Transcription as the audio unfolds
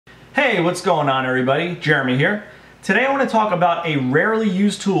Hey, what's going on everybody? Jeremy here. Today I want to talk about a rarely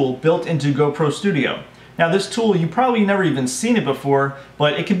used tool built into GoPro Studio. Now this tool, you probably never even seen it before,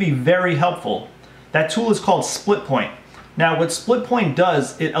 but it can be very helpful. That tool is called Split Point. Now what Split Point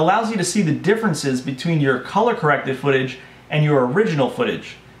does, it allows you to see the differences between your color corrected footage and your original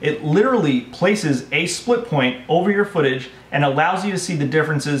footage. It literally places a split point over your footage and allows you to see the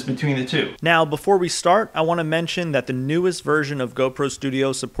differences between the two. Now, before we start, I want to mention that the newest version of GoPro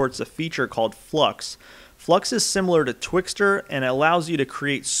Studio supports a feature called Flux. Flux is similar to Twixtor and allows you to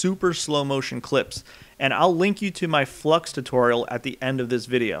create super slow motion clips. And I'll link you to my Flux tutorial at the end of this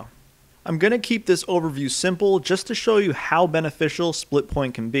video. I'm going to keep this overview simple just to show you how beneficial Split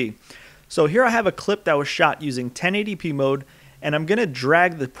Point can be. So here I have a clip that was shot using 1080p mode, and I'm going to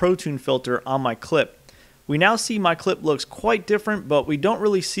drag the ProTune filter on my clip. We now see my clip looks quite different, but we don't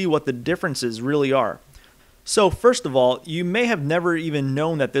really see what the differences really are. So first of all, you may have never even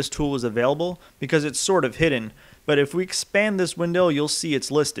known that this tool was available because it's sort of hidden, but if we expand this window, you'll see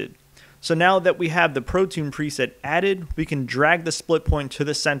it's listed. So now that we have the ProTune preset added, we can drag the split point to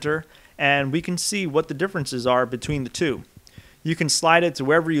the center and we can see what the differences are between the two. You can slide it to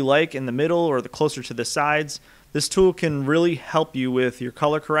wherever you like, in the middle or the closer to the sides. This tool can really help you with your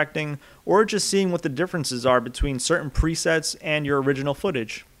color correcting or just seeing what the differences are between certain presets and your original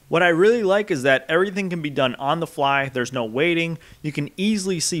footage. What I really like is that everything can be done on the fly. There's no waiting. You can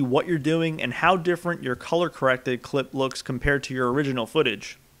easily see what you're doing and how different your color corrected clip looks compared to your original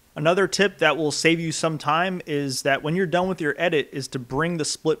footage. Another tip that will save you some time is that when you're done with your edit is to bring the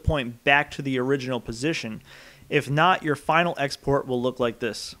split point back to the original position. If not, your final export will look like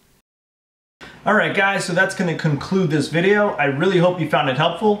this. Alright guys, so that's going to conclude this video. I really hope you found it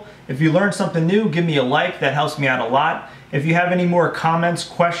helpful. If you learned something new, give me a like. That helps me out a lot. If you have any more comments,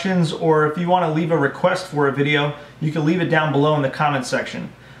 questions, or if you want to leave a request for a video, you can leave it down below in the comments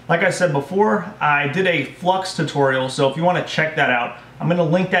section. Like I said before, I did a Flux tutorial, so if you want to check that out, I'm going to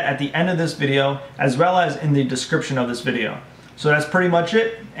link that at the end of this video as well as in the description of this video. So that's pretty much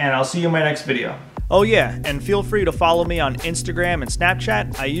it, and I'll see you in my next video. Oh yeah, and feel free to follow me on Instagram and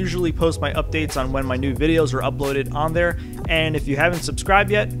Snapchat. I usually post my updates on when my new videos are uploaded on there, and if you haven't subscribed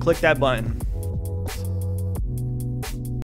yet, click that button.